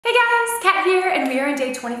guys, Kat here, and we are on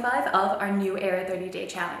day 25 of our new Era 30-day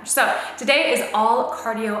challenge. So today is all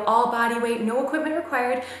cardio, all body weight, no equipment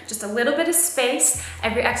required, just a little bit of space.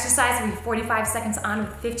 Every exercise will be 45 seconds on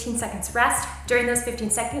with 15 seconds rest. During those 15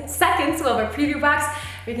 seconds, we'll have a preview box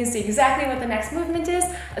where you can see exactly what the next movement is,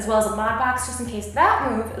 as well as a mod box just in case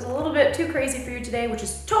that move is a little bit too crazy for you today, which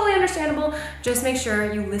is totally understandable. Just make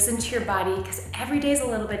sure you listen to your body because every day is a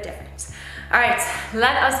little bit different. All right,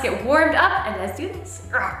 let us get warmed up and let's do this.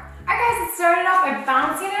 All right guys, let's start it off by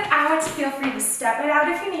bouncing it out. Feel free to step it out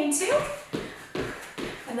if you need to.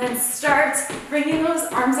 And then start bringing those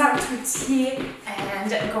arms out to a T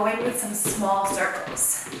and going with some small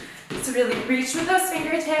circles. So really reach with those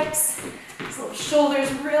fingertips. So the shoulders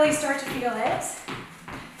really start to feel it.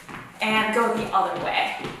 And go the other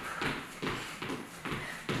way.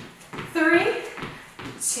 3,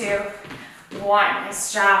 2, 1,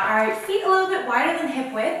 nice job. All right, feet a little bit wider than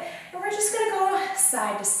hip width, and we're just gonna go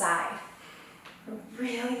side to side. We're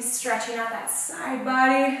really stretching out that side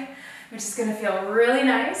body, which is gonna feel really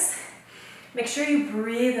nice. Make sure you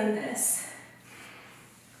breathe in this.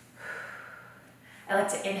 I like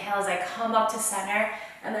to inhale as I come up to center,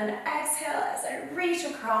 and then exhale as I reach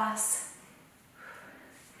across.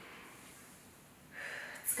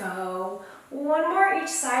 Let's go. One more each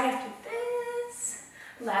side after this.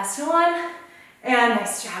 Last one. And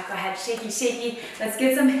nice job, go ahead, shaky, shaky. Let's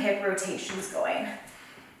get some hip rotations going.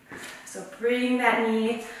 So bring that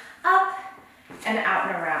knee up and out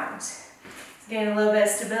and around. So getting a little bit of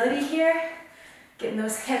stability here. Getting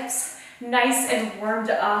those hips nice and warmed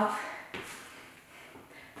up.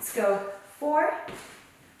 Let's go 4,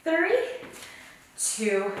 3,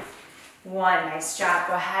 2, 1. Nice job,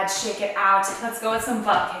 go ahead, shake it out. Let's go with some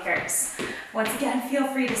butt kickers. Once again, feel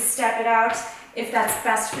free to step it out if that's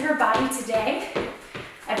best for your body today.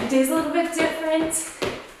 Every day's a little bit different,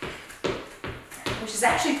 which is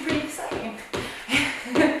actually pretty exciting.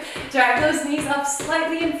 Drive those knees up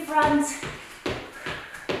slightly in front.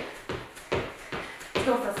 Let's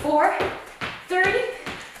go for 4, 3,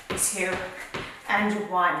 2, and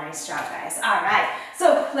 1. Nice job, guys. All right,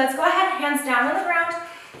 so let's go ahead, hands down on the ground,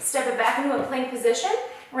 step it back into a plank position.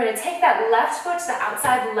 We're gonna take that left foot to the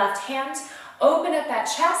outside of the left hand, open up that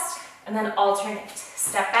chest, and then alternate.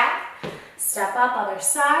 Step back, step up, other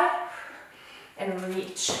side, and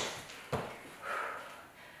reach.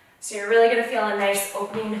 So you're really gonna feel a nice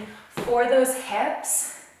opening for those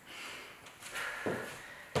hips.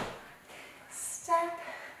 Step.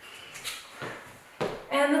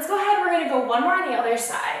 And let's go ahead, we're gonna go one more on the other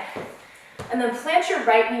side. And then plant your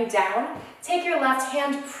right knee down. Take your left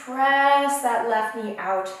hand, press that left knee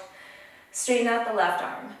out. Straighten out the left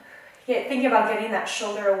arm. Think about getting that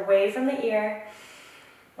shoulder away from the ear.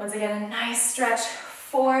 Once again, a nice stretch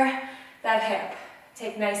for that hip.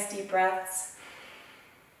 Take nice deep breaths.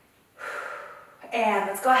 And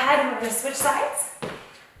let's go ahead and we're gonna switch sides.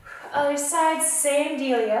 Other side, same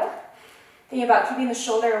dealio. Thinking about keeping the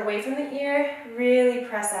shoulder away from the ear, really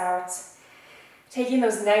press out. Taking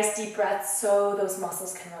those nice deep breaths so those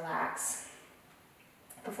muscles can relax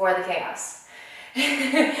before the chaos.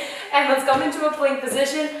 And let's go into a plank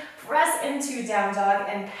position. Press into down dog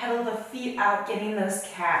and pedal the feet out, getting those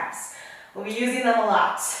calves. We'll be using them a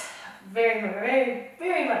lot. Very, very,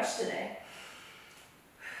 very much today.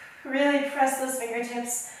 Really press those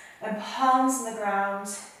fingertips and palms on the ground.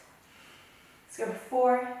 Let's go for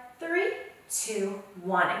 4, 3, 2,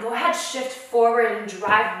 1. And go ahead, shift forward and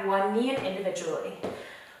drive one knee in individually.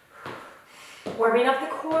 Warming up the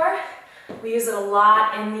core. We use it a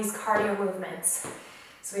lot in these cardio movements.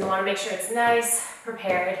 So we want to make sure it's nice,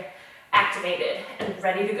 prepared, activated, and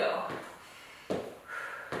ready to go.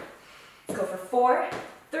 Let's go for 4,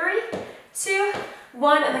 3, 2,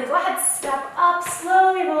 1, and then go ahead, step up,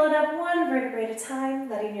 slowly roll it up one vertebrae at a time,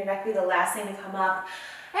 letting your neck be the last thing to come up,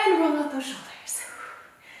 and roll out those shoulders.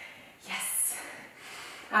 Yes.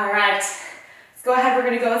 All right, let's go ahead, we're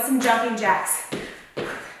gonna go with some jumping jacks.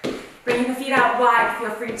 Bringing the feet out wide,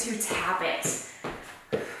 feel free to tap it.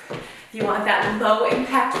 If you want that low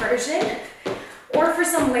impact version, or for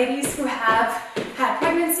some ladies who have had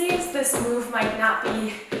pregnancies, this move might not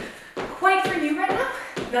be quite for you right now.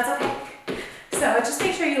 That's okay. So just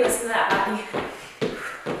make sure you listen to that body.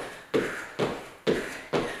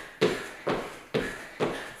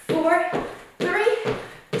 4,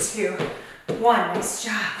 3, 2, 1. Nice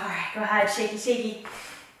job. All right, go ahead, shaky, shaky.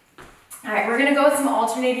 All right, we're gonna go with some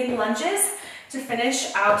alternating lunges to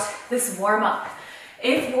finish out this warm up.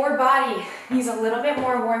 If your body needs a little bit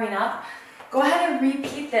more warming up, go ahead and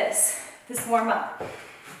repeat this warm up.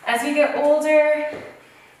 As we get older,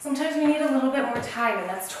 sometimes we need a little bit more time, and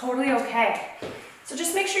that's totally okay. So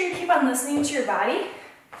just make sure you keep on listening to your body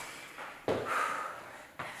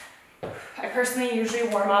personally usually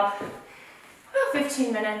warm up about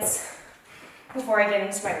 15 minutes before I get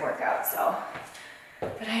into my workout, so.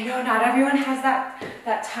 But I know not everyone has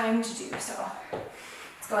that time to do, so.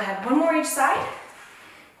 Let's go ahead, one more each side.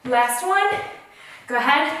 Last one. Go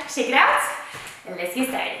ahead, shake it out, and let's get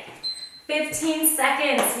started. 15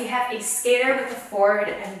 seconds. We have a skater with a forward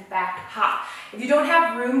and back hop. If you don't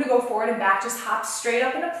have room to go forward and back, just hop straight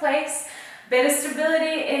up into place. Bit of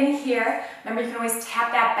stability in here. Remember, you can always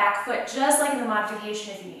tap that back foot just like in the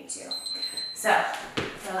modification if you need to. So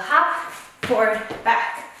hop, forward,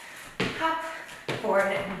 back. Hop,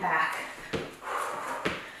 forward, and back.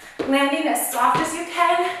 Landing as soft as you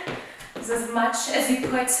can. Is as much as you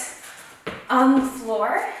put on the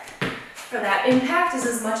floor for that impact is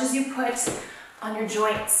as much as you put on your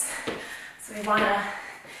joints. So we want to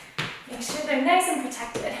make sure they're nice and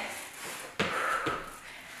protected.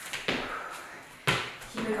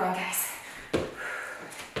 Keep it going, guys.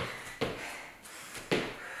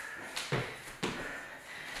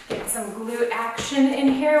 Get some glute action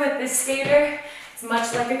in here with this skater. It's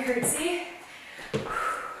much like a curtsy.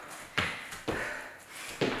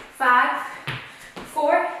 5,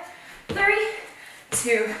 4, 3,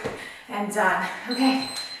 2, and done. Okay,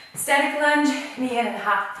 static lunge, knee in and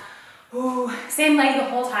hop. Ooh, same leg the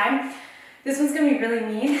whole time. This one's gonna be really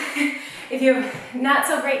mean. If you have not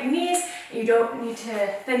so great knees, then you don't need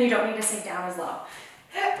to sink down as low.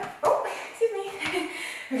 Oh, excuse me.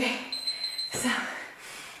 Okay, so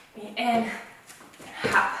knee in,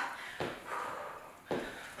 hop.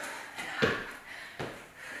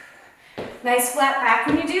 Nice flat back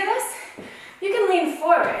when you do this. You can lean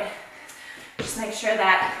forward. Just make sure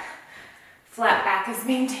that flat back is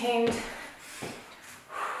maintained.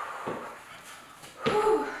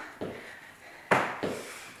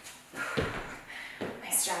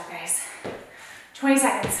 Nice job, guys. 20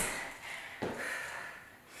 seconds.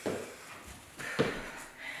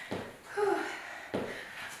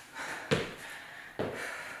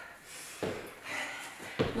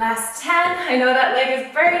 Last 10. I know that leg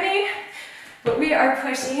is burning, but we are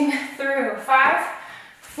pushing through. 5,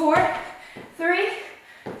 4, 3,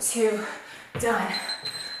 2, done.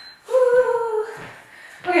 Woo.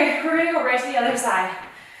 Okay, we're gonna go right to the other side.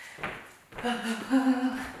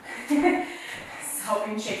 Just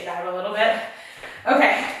helping shake it out a little bit.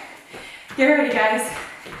 Okay, get ready, guys.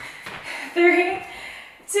 3,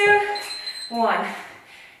 2, 1.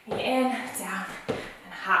 Knee in, down,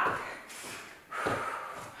 and hop.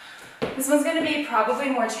 This one's gonna be probably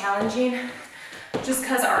more challenging just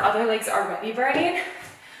because our other legs are already burning.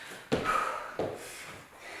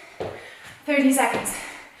 30 seconds.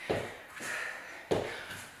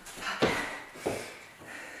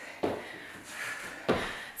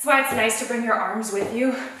 That's why it's nice to bring your arms with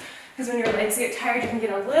you, because when your legs get tired, you can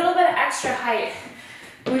get a little bit of extra height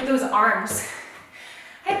with those arms.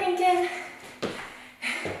 Hi, Lincoln.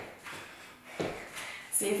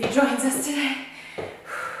 See if he joins us today.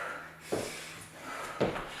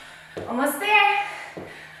 Almost there.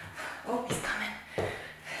 Oh, he's coming.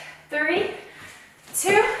 3,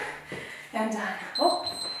 2, and done.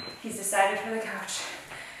 Oh, he's decided for the couch.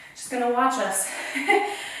 Just gonna watch us.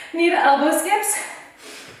 Need elbow skips.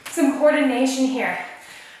 Some coordination here.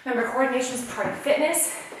 Remember, coordination is part of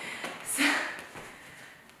fitness. So,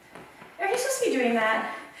 are you supposed to be doing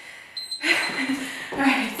that? All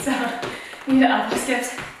right, so need elbow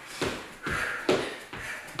skips.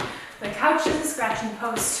 The couch is a scratching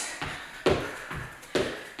post.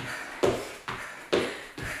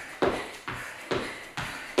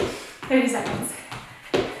 30 seconds.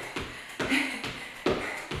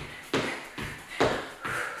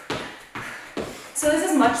 So this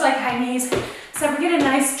is much like high knees, except we get a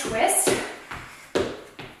nice twist.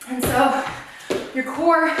 And so your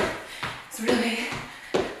core is really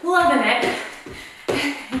loving it.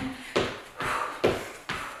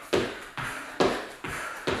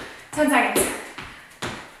 10 seconds.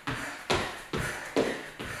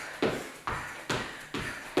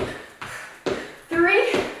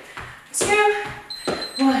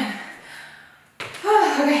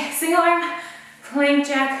 Plank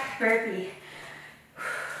jack burpee.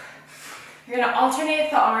 You're gonna alternate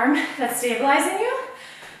the arm that's stabilizing you.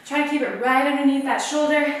 Try to keep it right underneath that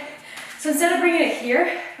shoulder. So instead of bringing it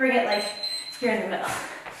here, bring it like here in the middle.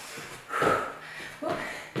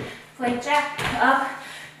 Plank jack, up,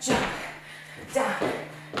 jump, down,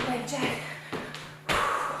 plank jack,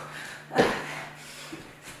 up,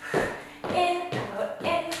 in, out,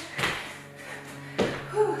 in.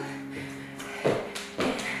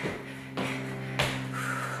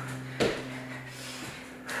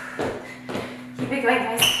 Keep it going,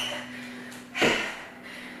 guys.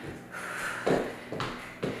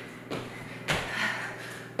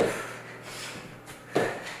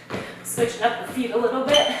 switching up the feet a little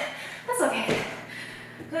bit. That's okay.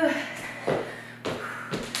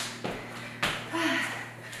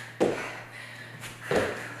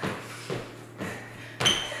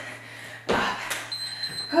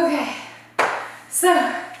 Okay,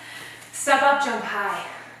 so step up, jump high.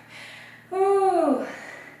 Ooh,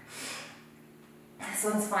 this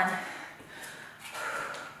one's fun.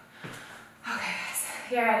 Okay,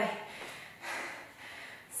 guys, you ready?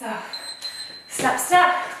 So, step,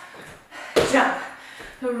 step, jump.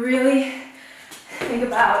 So really think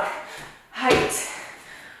about height.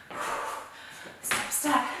 Step,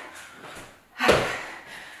 step, height.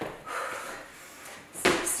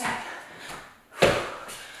 Step, step.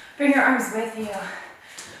 Bring your arms with you.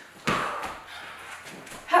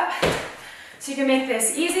 So you can make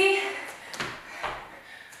this easy,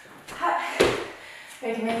 or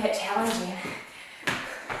you can make it challenging.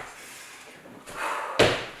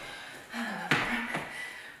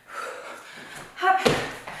 Hop.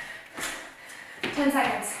 10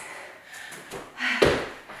 seconds.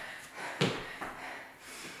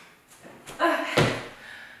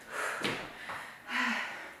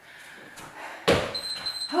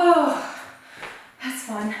 Oh, that's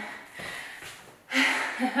fun.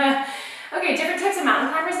 Okay, different types of mountain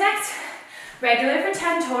climbers next. Regular for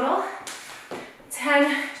 10 total.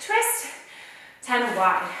 10 twist, 10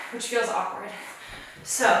 wide, which feels awkward.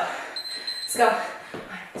 So, let's go. 1,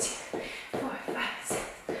 2, 4, 5, 6,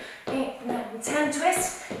 8, 9, 10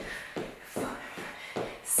 twist. 4,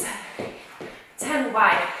 7, 10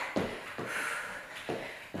 wide.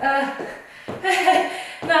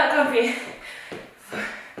 Not comfy.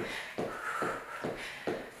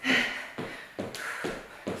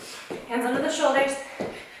 Hands under the shoulders.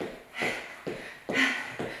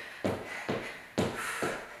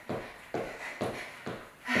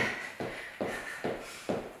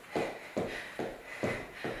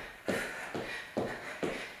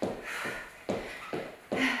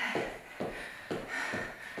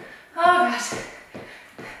 Oh gosh.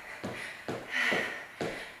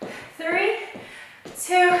 3,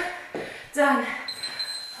 2, done.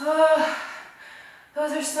 Oh,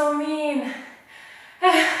 those are so mean.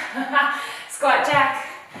 Squat jack,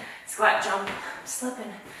 squat jump,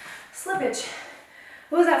 slipping, slippage.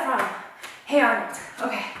 What was that from? Hey Arnold.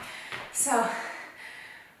 Okay, so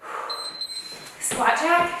squat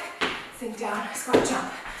jack, sink down, squat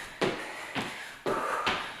jump.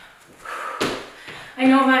 I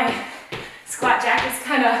know my squat jack is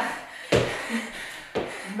kind of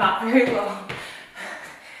not very low.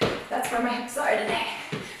 That's where my hips are today.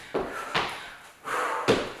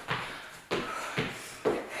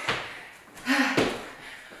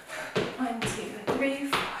 1, 2, 3,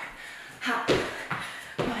 4. Hop. 1,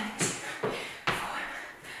 2,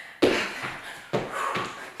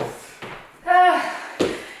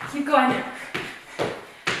 4. Keep going.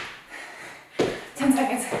 10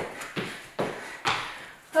 seconds.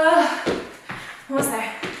 Almost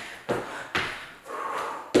there.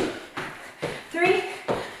 3,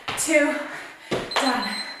 2, done.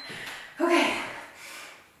 Okay.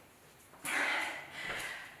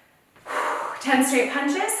 10 straight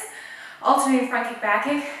punches, alternating front kick, back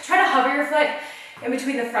kick. Try to hover your foot in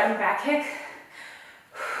between the front and back kick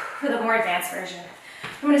for the more advanced version.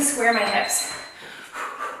 I'm gonna square my hips.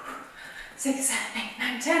 6, 7, 8,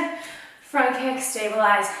 9, 10. Front kick,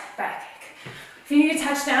 stabilize, back kick. If you need to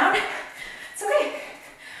touch down, it's okay.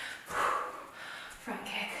 Front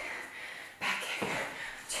kick, back kick.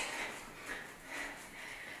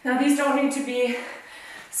 Now these don't need to be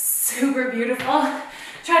super beautiful.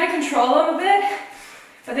 Try to control them a bit,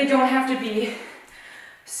 but they don't have to be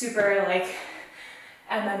super like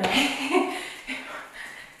MMA.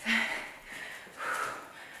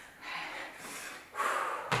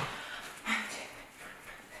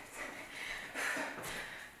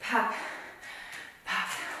 Pop, pop,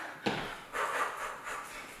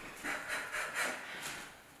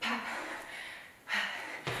 pop, pop.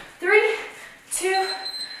 3, 2,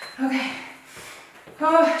 okay.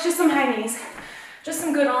 Oh, just some high knees. Just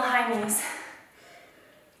some good old high knees.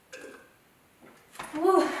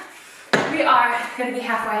 Woo. We are gonna be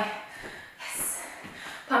halfway. Yes.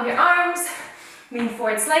 Pump your arms, lean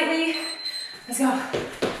forward slightly. Let's go.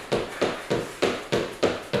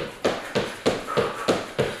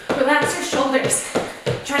 Relax your shoulders.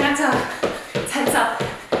 Try not to tense up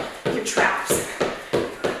your traps.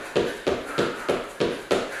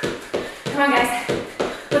 Come on, guys.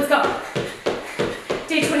 Let's go.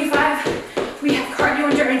 Day 25, we have cardio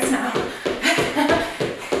endurance now.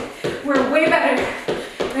 We're way better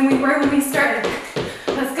than we were when we started.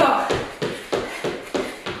 Let's go.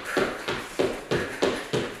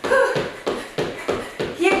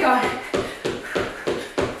 Yeah.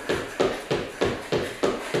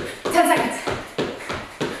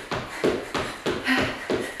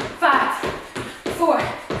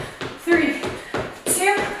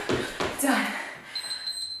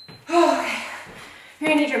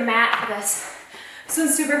 this. This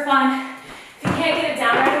one's super fun. If you can't get it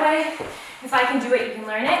down right away, if I can do it, you can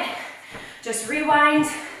learn it. Just rewind,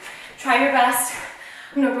 try your best.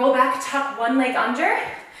 I'm gonna roll back, tuck one leg under.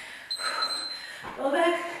 Roll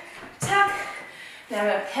back, tuck. Now I'm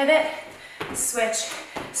gonna pivot, switch,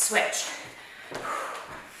 switch.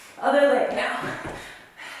 Other leg now.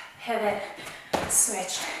 Pivot,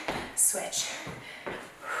 switch, switch.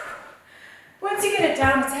 Once you get it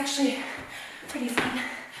down, it's actually pretty fun.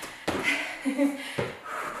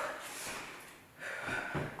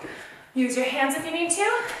 Use your hands if you need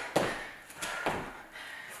to.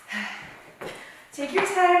 Take your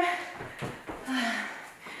time.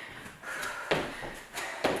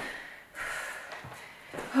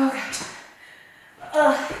 Oh gosh.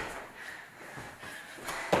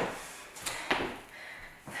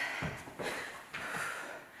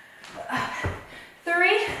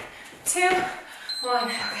 3, 2, 1.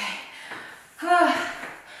 Okay.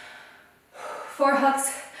 4 hooks,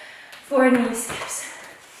 4 knee skips.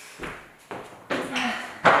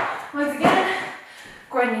 Once again,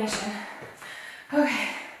 coordination. Okay.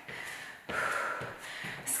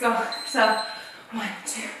 Let's go. So 1,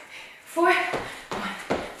 2, 4. 1,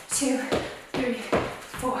 2, 3,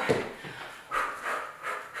 4.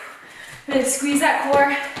 Then squeeze that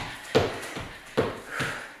core.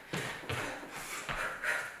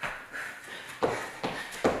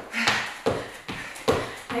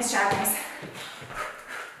 Nice job, guys.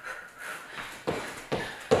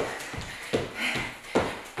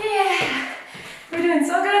 Yeah, we're doing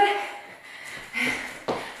so good.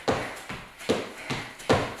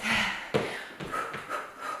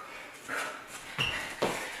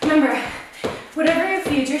 Remember, whatever you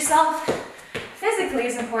feed yourself physically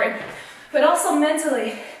is important, but also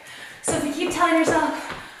mentally. So if you keep telling yourself,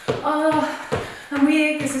 oh, I'm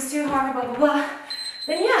weak, this is too hard, blah, blah, blah,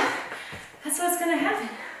 then yeah, that's what's gonna happen.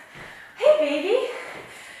 Hey, baby.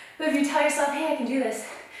 But if you tell yourself, hey, I can do this,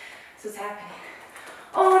 that's what's happening.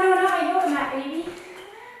 Oh, no, not my yoga mat, baby.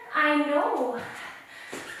 I know.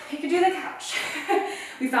 You could do the couch.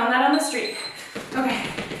 We found that on the street. Okay,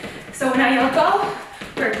 so when I yell go,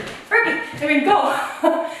 burpee, burpee, I mean go.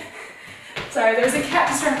 Sorry, there's a cat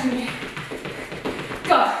distracting me.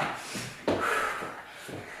 Go.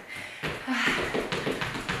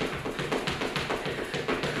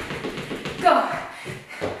 Go.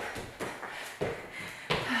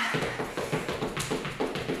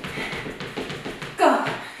 Go.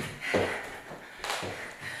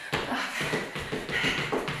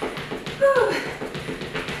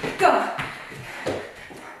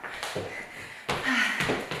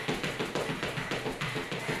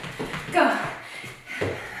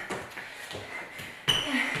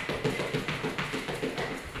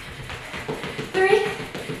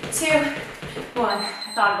 2, 1.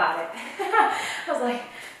 I thought about it. I was like,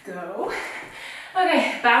 go.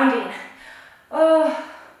 Okay, bounding. Oh,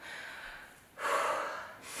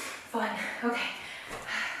 fun. Okay.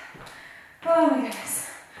 Oh my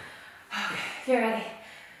goodness. Okay, get ready.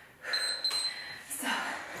 So,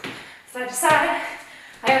 side to side.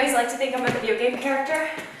 I always like to think I'm a video game character.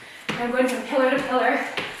 I'm going from pillar to pillar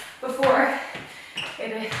before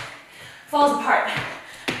it falls apart.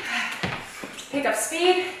 Pick up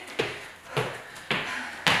speed.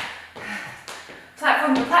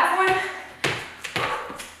 Platform to platform.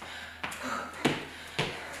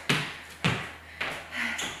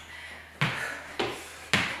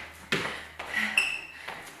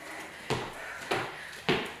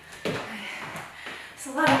 It's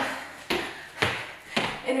a lot of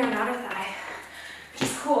inner and outer thigh, which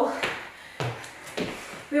is cool.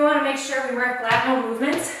 We want to make sure we work lateral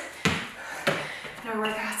movements in our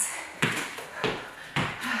workouts.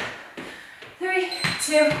 3,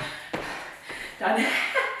 2, done.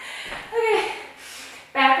 Okay,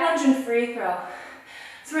 back lunge and free throw.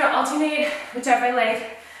 So we're gonna alternate whichever leg.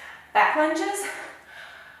 Back lunges.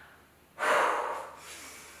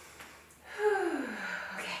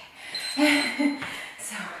 Okay.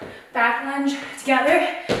 So back lunge together,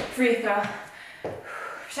 free throw.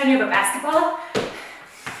 Pretend you have a basketball.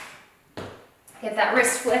 Get that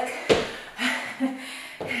wrist flick.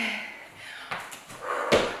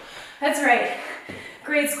 That's right.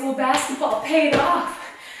 Grade school basketball paid off.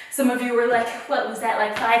 Some of you were like, what was that,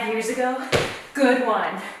 like 5 years ago? Good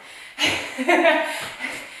one.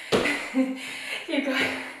 Keep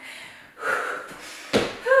going.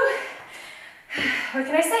 What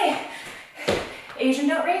can I say? Asian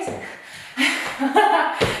don't raisin.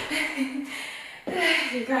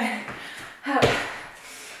 Keep going. Up.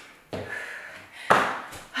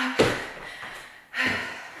 Up.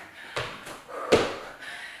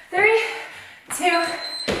 3, 2,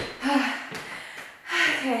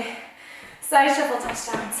 okay. Side shuffle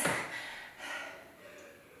touchdowns.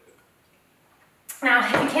 Now,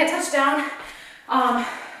 if you can't touch down,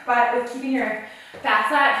 but with keeping your back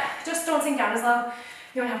flat, just don't sink down as low.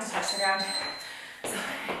 You don't have to touch the ground. So,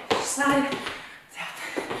 slide, tap.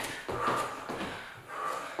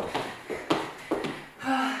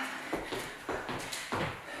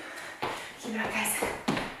 Keep it up, guys.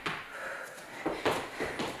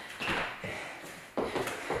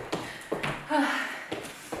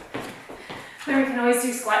 Then we can always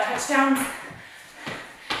do squat touchdowns if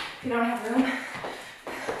you don't have room.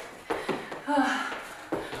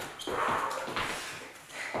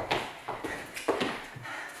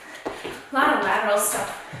 A lot of lateral stuff.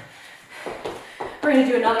 We're going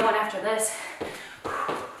to do another one after this.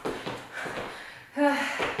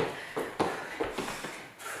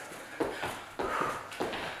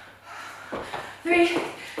 3,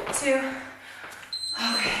 2,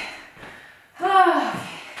 okay.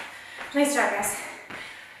 Nice job, guys.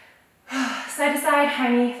 Side to side,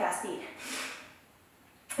 high knee, fast beat.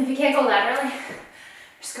 If you can't go laterally,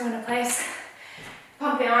 just go into place.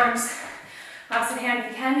 Pump the arms, opposite hand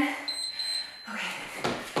if you can. Okay.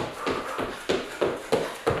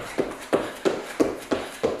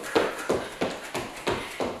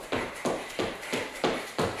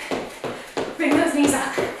 Bring those knees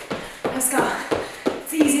up. Let's go.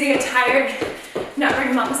 It's easy to get tired, not bring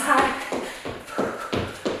them up as high.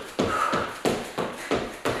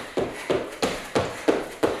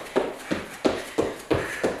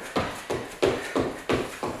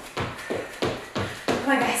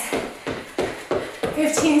 Come on, guys.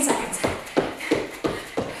 15 seconds.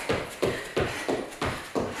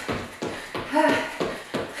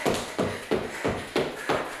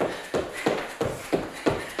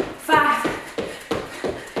 5,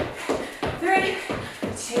 3,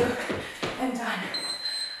 2, and done.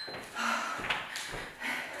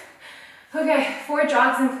 Okay, 4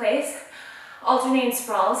 jogs in place, alternating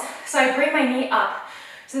sprawls. So I bring my knee up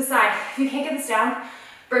to the side. If you can't get this down,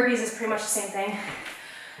 burpees is pretty much the same thing.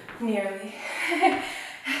 Nearly.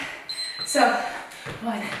 So,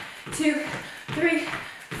 1, 2, 3,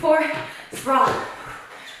 4, sprawl.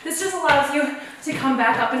 This just allows you to come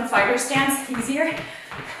back up in fighter stance easier.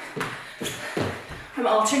 I'm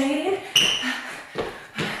alternating.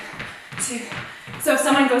 2. So if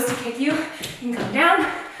someone goes to kick you, you can come down,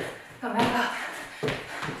 come back up.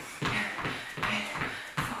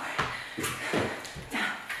 4,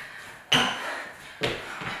 down, up. 1,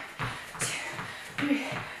 2, 3,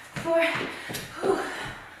 4.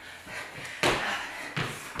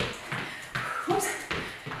 Oops.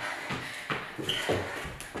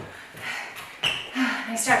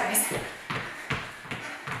 Nice job, guys.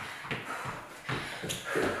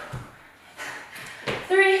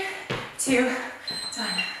 3, 2,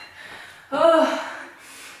 done. Oh,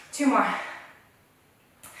 2 more.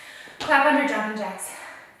 Clap under jumping jacks.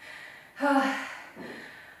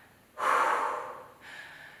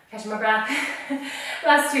 Catching my breath.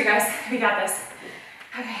 Last 2, guys. We got this.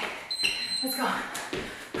 Okay, let's go.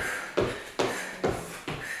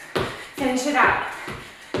 Finish it out.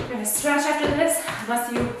 You're gonna stretch after this,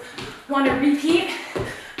 unless you want to repeat,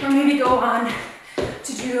 or maybe go on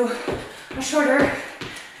to do a shorter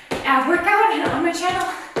ab workout on my channel.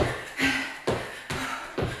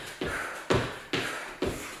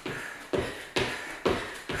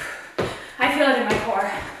 I feel it in my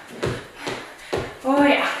core. Oh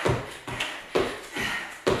yeah.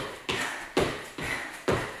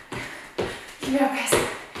 Keep it up, guys.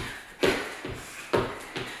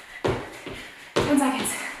 10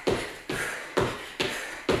 seconds.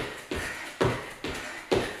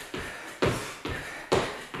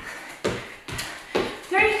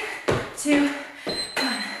 3, 2,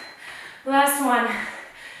 1. Last one.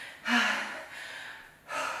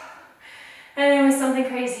 And it was something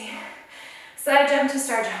crazy. Side jump to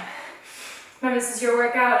star jump. Remember, this is your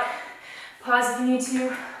workout. Pause if you need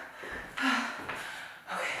to.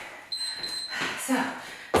 Okay. So,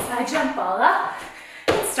 side jump, ball up,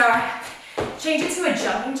 and star. Change it to a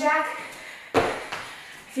jumping jack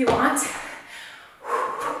if you want.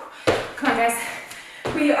 Come on, guys.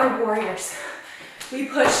 We are warriors. We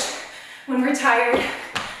push when we're tired.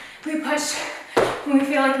 We push when we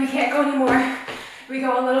feel like we can't go anymore. We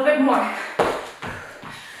go a little bit more.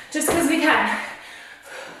 Just because we can.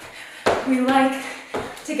 We like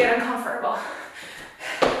to get uncomfortable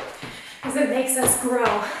because it makes us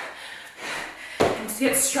grow and to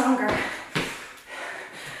get stronger.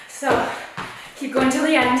 So keep going till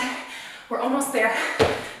the end. We're almost there.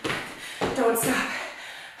 Don't stop.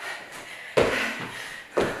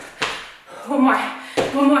 One more.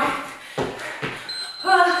 One more.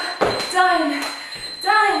 Done.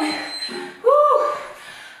 Done. Woo.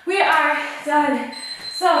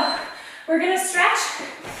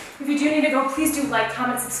 do need to go, please do like,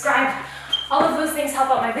 comment, subscribe. All of those things help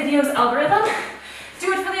out my videos algorithm.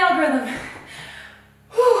 Do it for the algorithm.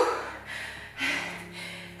 Whew.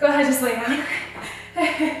 Go ahead, just lay down.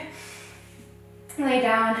 Lay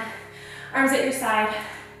down, arms at your side.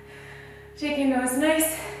 Taking those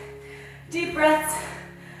nice, deep breaths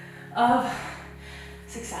of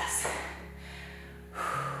success.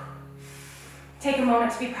 Take a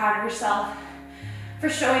moment to be proud of yourself for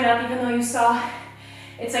showing up even though you saw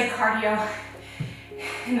it said cardio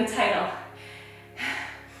in the title.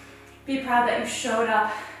 Be proud that you showed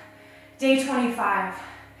up day 25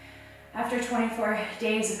 after 24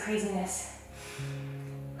 days of craziness.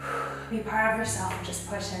 Be proud of yourself for just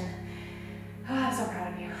pushing. Oh, I'm so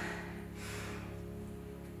proud of you.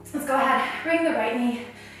 Let's go ahead, bring the right knee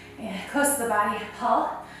close to the body, pull,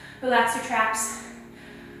 relax your traps.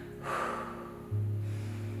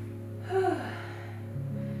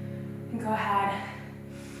 And go ahead,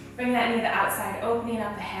 bring that knee to the outside, opening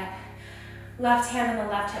up the hip. Left hand on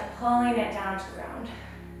the left hip, pulling it down to the ground.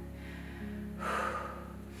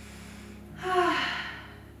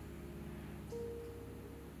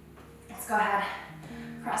 Let's go ahead,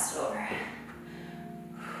 cross it over.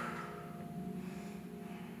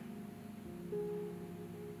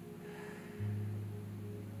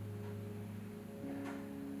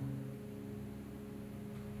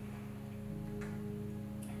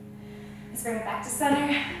 Let's bring it back to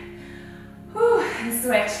center. Whew, and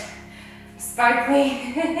switch. Sparkly.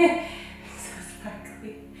 So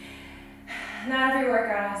sparkly. Not every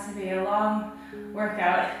workout has to be a long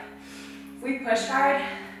workout. If we push hard,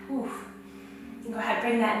 whew, go ahead,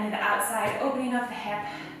 bring that knee to the outside, opening up the hip.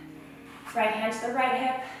 Right hand to the right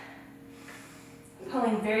hip.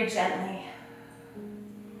 Pulling very gently.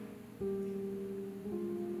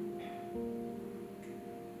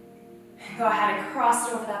 Go ahead and cross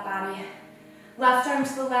it over that body. Left arm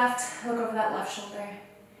to the left, look over that left shoulder.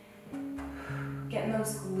 Getting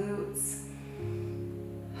those glutes.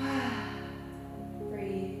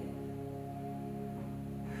 Breathe.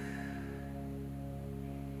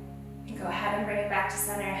 And go ahead and bring it back to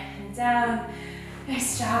center and down.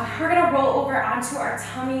 Nice job. We're gonna roll over onto our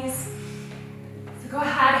tummies. So go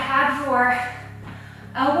ahead, have your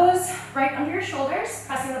elbows right under your shoulders,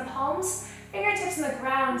 pressing the palms, fingertips in the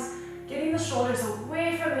ground, getting the shoulders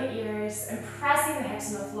away from the ears and pressing the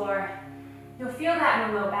hips on the floor. You'll feel that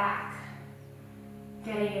in the low back.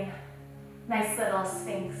 Getting nice little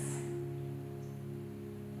sphinx.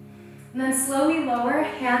 And then slowly lower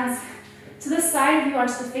hands to the side of you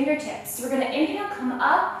onto the fingertips. So we're gonna inhale, come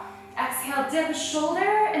up, exhale, dip a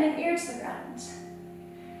shoulder and an ear to the ground.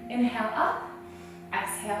 Inhale up,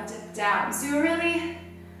 exhale, dip down. So you really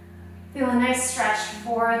feel a nice stretch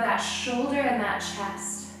for that shoulder and that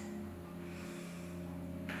chest.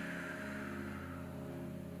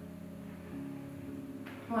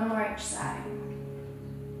 One more each side.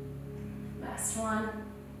 Last one.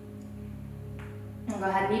 And go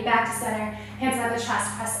ahead, knee back to center. Hands out the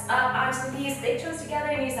chest, press up onto the knees, big toes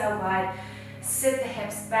together, knees out wide. Sit the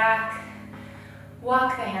hips back.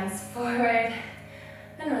 Walk the hands forward.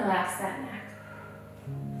 And relax that neck.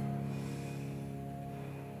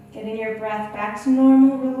 Getting your breath back to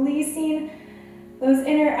normal, releasing those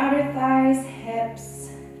inner outer thighs,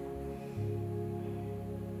 hips.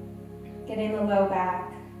 Getting the low back.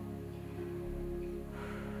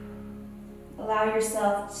 Allow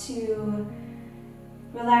yourself to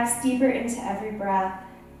relax deeper into every breath.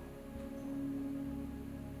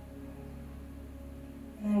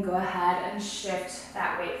 And then go ahead and shift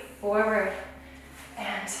that weight forward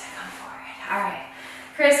and come forward. All right,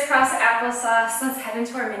 crisscross applesauce. Let's head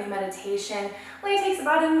into our mini meditation. Only takes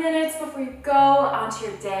about a minute before you go onto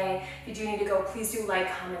your day. If you do need to go, please do like,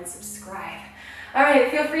 comment, subscribe. All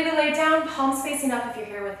right, feel free to lay down, palms facing up if you're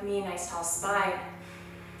here with me, nice tall spine.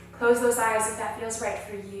 Close those eyes if that feels right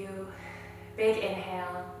for you. Big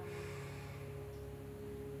inhale.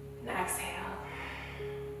 And exhale.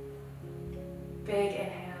 Big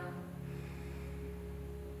inhale.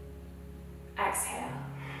 Exhale.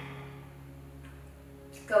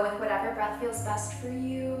 Go with whatever breath feels best for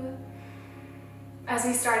you. As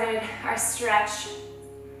we started our stretch,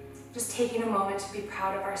 just taking a moment to be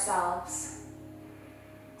proud of ourselves.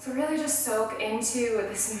 So really just soak into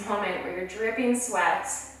this moment where you're dripping sweat.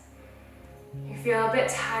 You feel a bit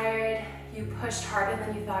tired, you pushed harder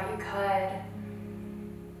than you thought you could.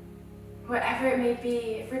 Whatever it may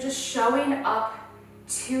be, if you're just showing up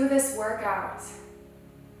to this workout,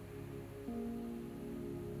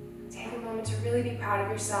 take a moment to really be proud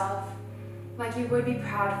of yourself, like you would be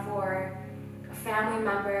proud for a family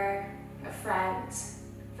member, a friend,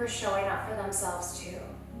 for showing up for themselves too.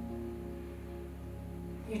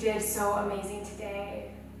 You did so amazing today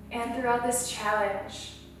and throughout this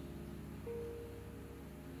challenge.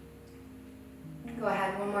 Go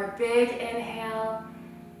ahead, one more big inhale.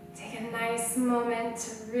 Take a nice moment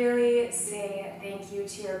to really say thank you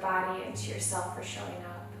to your body and to yourself for showing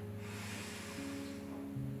up.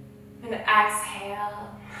 And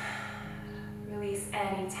exhale, release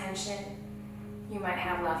any tension you might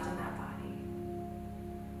have left in that body.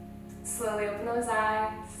 Slowly open those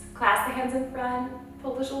eyes, clasp the hands in front,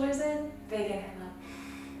 pull the shoulders in, big inhale up.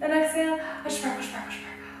 And exhale, push back, push back, push back.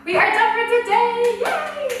 We are done for today,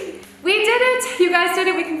 yay! We did it, you guys did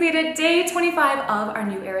it. We completed day 25 of our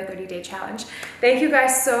new Era 30-day challenge. Thank you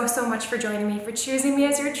guys so much for joining me, for choosing me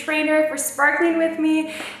as your trainer, for sparkling with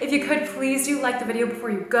me. If you could, please do like the video before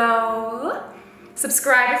you go.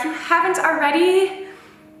 Subscribe if you haven't already.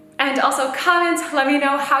 And also comment, let me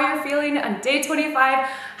know how you're feeling on day 25,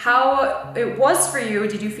 how it was for you.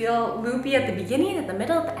 Did you feel loopy at the beginning, at the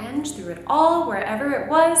middle, at the end, through it all, wherever it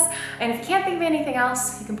was? And if you can't think of anything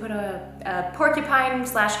else, you can put a porcupine /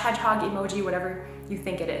 hedgehog emoji, whatever you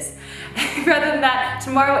think it is. Rather than that,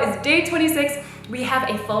 tomorrow is day 26. We have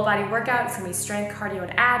a full body workout. It's gonna be strength, cardio,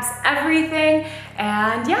 and abs, everything.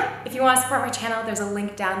 And yeah, if you want to support my channel, there's a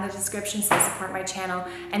link down in the description to support my channel.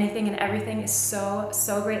 Anything and everything is so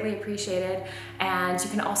greatly appreciated. And you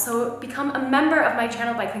can also become a member of my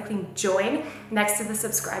channel by clicking join next to the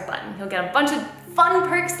subscribe button. You'll get a bunch of fun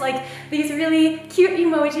perks like these really cute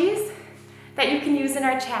emojis that you can use in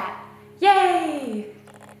our chat. Yay!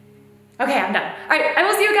 Okay, I'm done. All right, I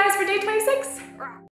will see you guys for day 26.